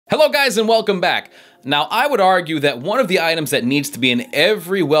Hello guys and welcome back. Now I would argue that one of the items that needs to be in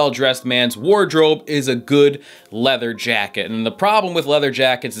every well-dressed man's wardrobe is a good leather jacket. And the problem with leather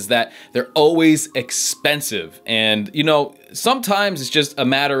jackets is that they're always expensive. And you know, sometimes it's just a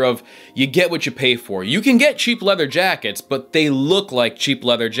matter of you get what you pay for. You can get cheap leather jackets, but they look like cheap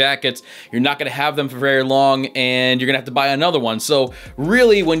leather jackets. You're not gonna have them for very long and you're gonna have to buy another one. So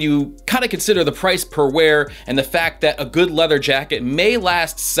really, when you kind of consider the price per wear and the fact that a good leather jacket may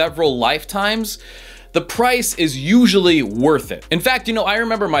last several lifetimes, the price is usually worth it. In fact, you know, I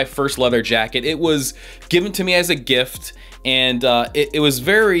remember my first leather jacket. It was given to me as a gift, and it was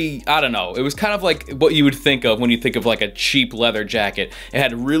very, I don't know, it was kind of like what you would think of when you think of like a cheap leather jacket. It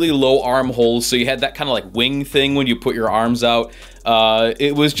had really low armholes, so you had that kind of like wing thing when you put your arms out.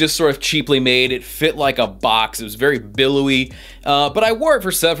 It was just sort of cheaply made. It fit like a box. It was very billowy, but I wore it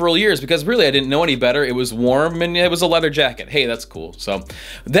for several years because really I didn't know any better. It was warm and it was a leather jacket. Hey, that's cool. So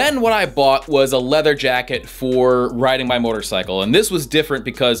then what I bought was a leather jacket for riding my motorcycle, and this was different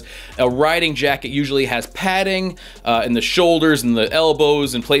because a riding jacket usually has padding in the shoulders and the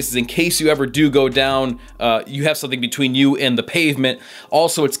elbows and places in case you ever do go down, you have something between you and the pavement.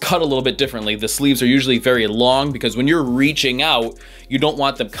 Also, it's cut a little bit differently. The sleeves are usually very long because when you're reaching out, you don't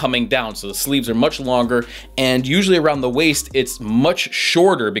want them coming down. So the sleeves are much longer, and usually around the waist, it's much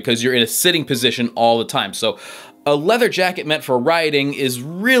shorter because you're in a sitting position all the time. So a leather jacket meant for riding is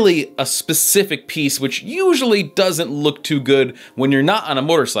really a specific piece which usually doesn't look too good when you're not on a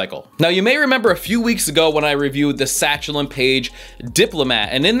motorcycle. Now you may remember a few weeks ago when I reviewed the Satchel and Page Diplomat,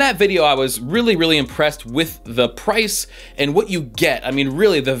 and in that video I was really impressed with the price and what you get. I mean,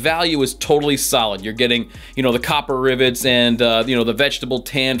 really the value is totally solid. You're getting, you know, the copper rivets and you know, the vegetable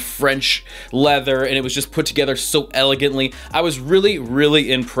tanned French leather, and it was just put together so elegantly. I was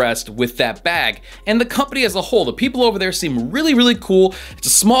really impressed with that bag and the company as a whole. The people over there seem really cool. It's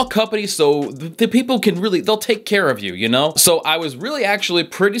a small company, so the people can really, they'll take care of you, you know? So I was really actually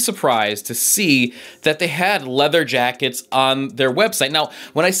pretty surprised to see that they had leather jackets on their website. Now,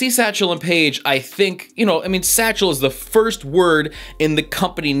 when I see Satchel and Page, I think, you know, I mean, Satchel is the first word in the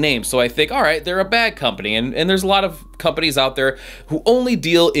company name. So I think, all right, they're a bag company, and there's a lot of companies out there who only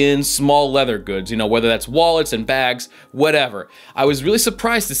deal in small leather goods, you know, whether that's wallets and bags, whatever. I was really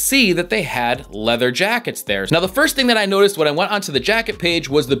surprised to see that they had leather jackets there. Now, the first thing that I noticed when I went onto the jacket page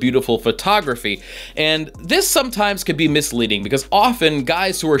was the beautiful photography. And this sometimes could be misleading because often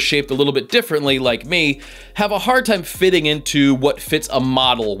guys who are shaped a little bit differently, like me, have a hard time fitting into what fits a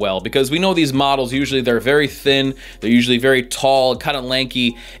model well, because we know these models, usually they're very thin, they're usually very tall, kind of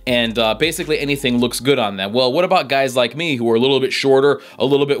lanky, and basically anything looks good on them. Well, what about guys like me who are a little bit shorter, a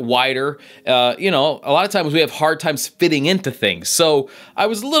little bit wider? You know, a lot of times we have hard times fitting into things. So I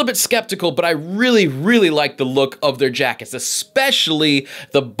was a little bit skeptical, but I really like the look of their jackets, especially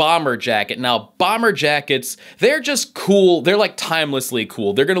the bomber jacket. Now, bomber jackets, they're just cool. They're like timelessly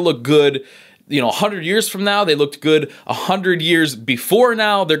cool. They're gonna look good, you know, 100 years from now. They looked good 100 years before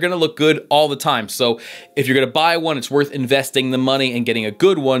now. They're gonna look good all the time. So if you're gonna buy one, it's worth investing the money and getting a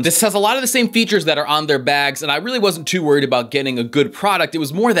good one. This has a lot of the same features that are on their bags, and I really wasn't too worried about getting a good product. It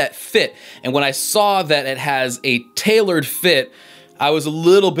was more that fit. And when I saw that it has a tailored fit, I was a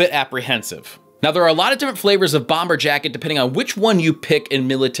little bit apprehensive. Now, there are a lot of different flavors of bomber jacket depending on which one you pick in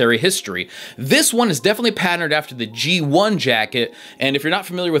military history. This one is definitely patterned after the G1 jacket, and if you're not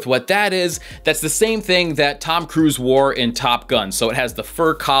familiar with what that is, that's the same thing that Tom Cruise wore in Top Gun. So it has the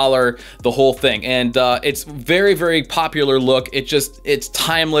fur collar, the whole thing, and it's very popular look. It's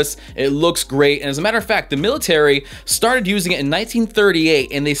timeless, it looks great, and as a matter of fact, the military started using it in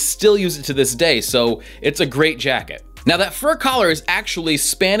 1938, and they still use it to this day, so it's a great jacket. Now, that fur collar is actually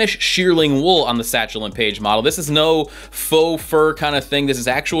Spanish shearling wool on the Satchel and Page model. This is no faux fur kind of thing. This is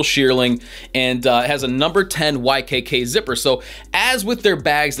actual shearling, and it has a number 10 YKK zipper. So as with their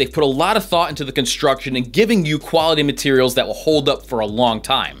bags, they've put a lot of thought into the construction and giving you quality materials that will hold up for a long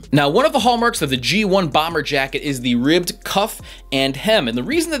time. Now, one of the hallmarks of the G1 bomber jacket is the ribbed cuff and hem. And the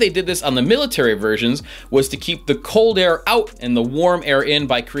reason that they did this on the military versions was to keep the cold air out and the warm air in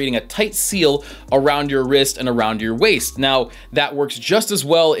by creating a tight seal around your wrist and around your waist. Now, that works just as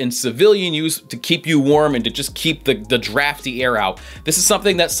well in civilian use to keep you warm and to just keep the drafty air out. This is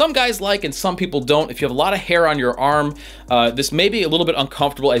something that some guys like and some people don't. If you have a lot of hair on your arm, this may be a little bit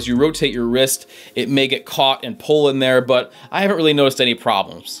uncomfortable as you rotate your wrist. It may get caught and pull in there, but I haven't really noticed any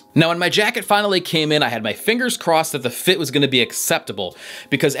problems. Now, when my jacket finally came in, I had my fingers crossed that the fit was going to be acceptable,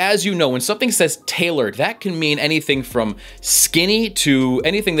 because as you know, when something says tailored, that can mean anything from skinny to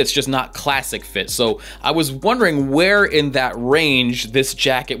anything that's just not classic fit. So I was wondering where in that range this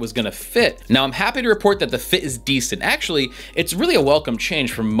jacket was gonna fit. Now, I'm happy to report that the fit is decent. Actually, it's really a welcome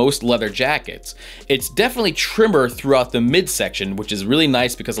change from most leather jackets. It's definitely trimmer throughout the midsection, which is really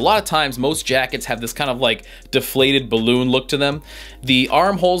nice because a lot of times most jackets have this kind of like deflated balloon look to them. The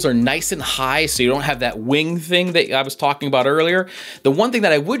armholes are nice and high, so you don't have that wing thing that I was talking about earlier. The one thing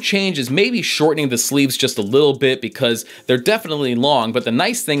that I would change is maybe shortening the sleeves just a little bit because they're definitely long, but the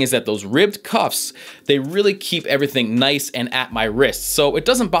nice thing is that those ribbed cuffs, they really keep everything nice and at my wrists, so it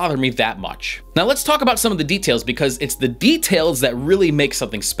doesn't bother me that much. Now let's talk about some of the details because it's the details that really make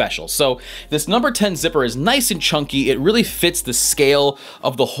something special. So this number 10 zipper is nice and chunky. It really fits the scale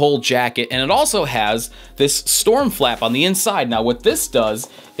of the whole jacket, and it also has this storm flap on the inside. Now what this does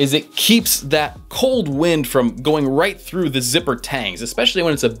is it keeps that cold wind from going right through the zipper tangs, especially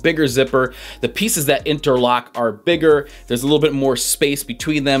when it's a bigger zipper. The pieces that interlock are bigger. There's a little bit more space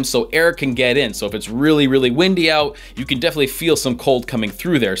between them so air can get in. So if it's really, really windy out, you can definitely feel some cold coming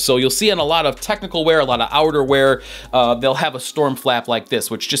through there. So you'll see on a lot of technical wear, a lot of outer wear, they'll have a storm flap like this,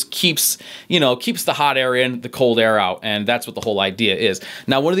 which just keeps, you know, keeps the hot air in, the cold air out, and that's what the whole idea is.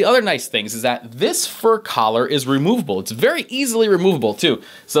 Now, one of the other nice things is that this fur collar is removable. It's very easily removable too.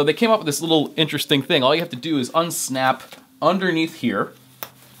 So they came up with this little interesting thing. All you have to do is unsnap underneath here,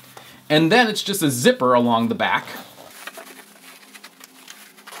 and then it's just a zipper along the back.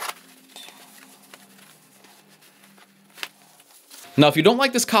 Now, if you don't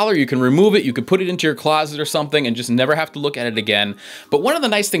like this collar, you can remove it, you could put it into your closet or something and just never have to look at it again. But one of the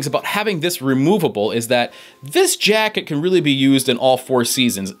nice things about having this removable is that this jacket can really be used in all 4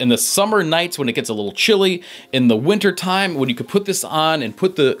 seasons. In the summer nights when it gets a little chilly, in the winter time when you could put this on and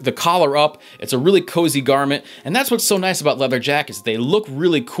put the collar up, it's a really cozy garment. And that's what's so nice about leather jackets. They look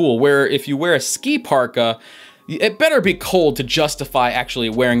really cool, where if you wear a ski parka, it better be cold to justify actually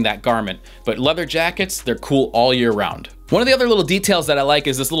wearing that garment. But leather jackets, they're cool all year round. One of the other little details that I like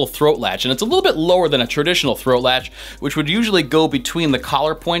is this little throat latch, and it's a little bit lower than a traditional throat latch, which would usually go between the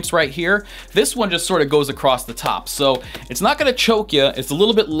collar points right here. This one just sort of goes across the top, so it's not gonna choke you. It's a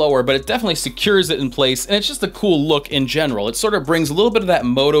little bit lower, but it definitely secures it in place, and it's just a cool look in general. It sort of brings a little bit of that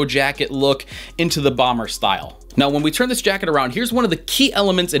moto jacket look into the bomber style. Now, when we turn this jacket around, here's one of the key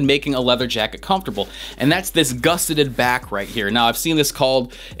elements in making a leather jacket comfortable, and that's this gusseted back right here. Now, I've seen this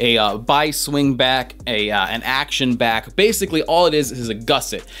called a bi-swing back, an action back. Basically, all it is a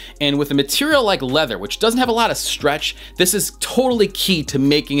gusset. And with a material like leather, which doesn't have a lot of stretch, this is totally key to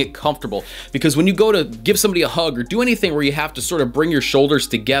making it comfortable. Because when you go to give somebody a hug or do anything where you have to sort of bring your shoulders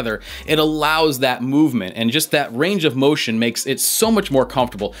together, it allows that movement, and just that range of motion makes it so much more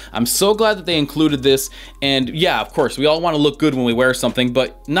comfortable. I'm so glad that they included this, and yeah, of course, we all want to look good when we wear something,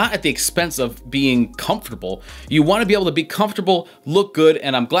 but not at the expense of being comfortable. You want to be able to be comfortable, look good,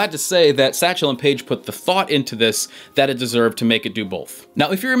 and I'm glad to say that Satchel and Page put the thought into this that it deserved to make it do both.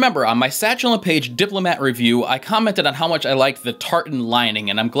 Now, if you remember, on my Satchel and Page Diplomat review, I commented on how much I liked the tartan lining,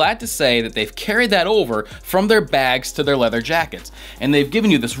 and I'm glad to say that they've carried that over from their bags to their leather jackets. And they've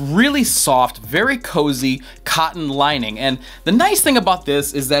given you this really soft, very cozy cotton lining. And the nice thing about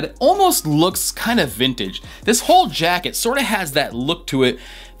this is that it almost looks kind of vintage. This whole jacket sort of has that look to it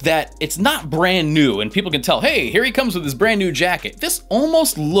that it's not brand new, and people can tell, hey, here he comes with his brand new jacket. This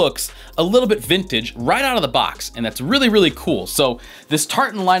almost looks a little bit vintage right out of the box, and that's really, really cool. So this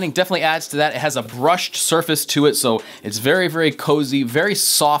tartan lining definitely adds to that. It has a brushed surface to it, so it's very, very cozy, very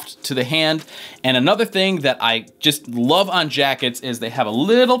soft to the hand. And another thing that I just love on jackets is they have a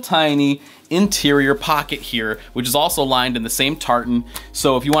little tiny interior pocket here, which is also lined in the same tartan.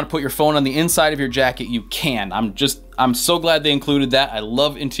 So if you want to put your phone on the inside of your jacket, you can. I'm so glad they included that. I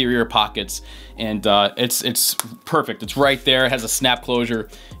love interior pockets, and it's perfect. It's right there. It has a snap closure.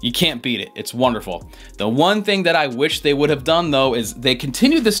 You can't beat it. It's wonderful. The one thing that I wish they would have done though is they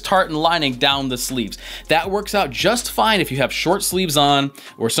continued this tartan lining down the sleeves. That works out just fine if you have short sleeves on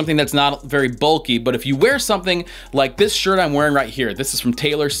or something that's not very bulky, but if you wear something like this shirt I'm wearing right here, this is from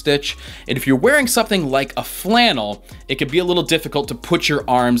Tailor Stitch, and if you're wearing something like a flannel, it could be a little difficult to put your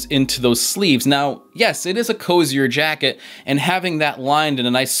arms into those sleeves. Now, yes, it is a cozier jacket, and having that lined in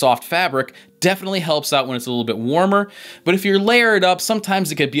a nice soft fabric definitely helps out when it's a little bit warmer, but if you're layered up,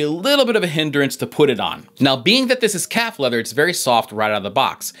 sometimes it could be a little bit of a hindrance to put it on. Now, being that this is calf leather, it's very soft right out of the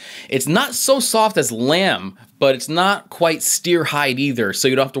box. It's not so soft as lamb, but it's not quite steer hide either, so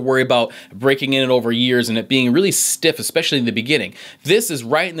you don't have to worry about breaking in it over years and it being really stiff, especially in the beginning. This is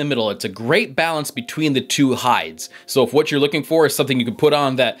right in the middle. It's a great balance between the two hides. So if what you're looking for is something you can put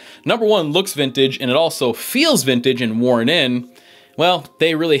on that, number one, looks vintage and it also feels vintage and worn in, well,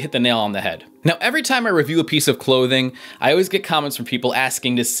 they really hit the nail on the head. Now, every time I review a piece of clothing, I always get comments from people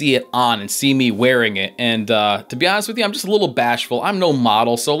asking to see it on and see me wearing it. And to be honest with you, I'm just a little bashful. I'm no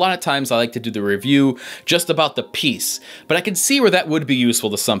model, so a lot of times I like to do the review just about the piece. But I can see where that would be useful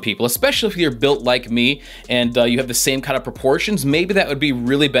to some people, especially if you're built like me and you have the same kind of proportions. Maybe that would be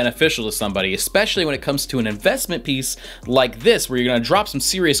really beneficial to somebody, especially when it comes to an investment piece like this, where you're gonna drop some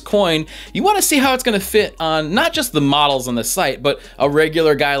serious coin. You wanna see how it's gonna fit on not just the models on the site, but a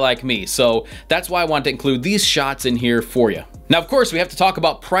regular guy like me. So that's why I want to include these shots in here for you. Now, of course, we have to talk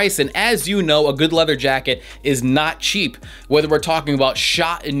about price, and as you know, a good leather jacket is not cheap. Whether we're talking about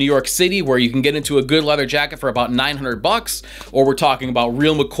Schott in New York City, where you can get into a good leather jacket for about 900 bucks, or we're talking about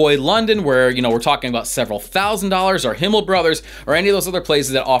Real McCoy London, where, you know, we're talking about several $1,000s, or Himmel Brothers, or any of those other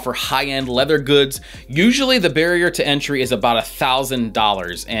places that offer high-end leather goods. Usually the barrier to entry is about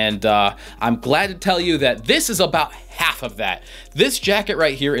 $1,000, and I'm glad to tell you that this is about half of that. This jacket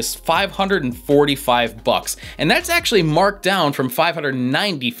right here is 545 bucks, and that's actually marked down from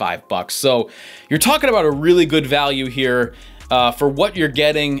 595 bucks. So you're talking about a really good value here. For what you're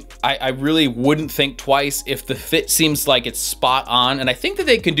getting, I really wouldn't think twice if the fit seems like it's spot on. And I think that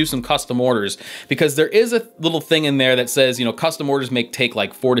they can do some custom orders, because there is a little thing in there that says, you know, custom orders may take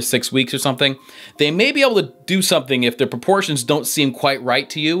like 4 to 6 weeks or something. They may be able to do something if the proportions don't seem quite right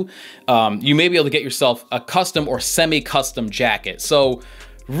to you. You may be able to get yourself a custom or semi-custom jacket. So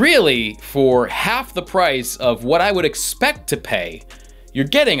really, for half the price of what I would expect to pay, you're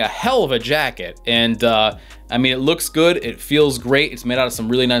getting a hell of a jacket. And I mean, it looks good, it feels great, it's made out of some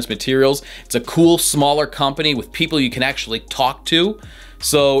really nice materials. It's a cool, smaller company with people you can actually talk to.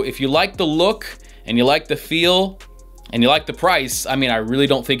 So if you like the look, and you like the feel, and you like the price, I mean, I really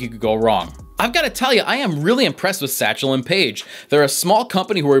don't think you could go wrong. I've got to tell you, I am really impressed with Satchel and Page. They're a small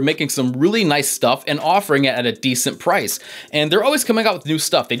company who are making some really nice stuff and offering it at a decent price. And they're always coming out with new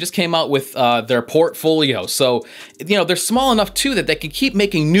stuff. They just came out with their portfolio. So, you know, they're small enough too that they can keep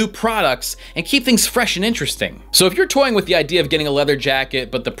making new products and keep things fresh and interesting. So if you're toying with the idea of getting a leather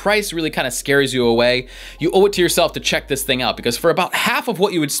jacket, but the price really kind of scares you away, you owe it to yourself to check this thing out, because for about half of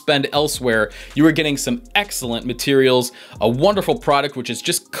what you would spend elsewhere, you are getting some excellent materials, a wonderful product which is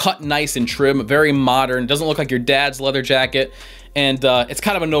just cut nice and trim, very modern, doesn't look like your dad's leather jacket, and it's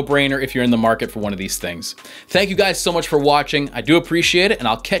kind of a no-brainer if you're in the market for one of these things. Thank you guys so much for watching. I do appreciate it, and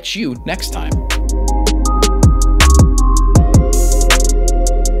I'll catch you next time.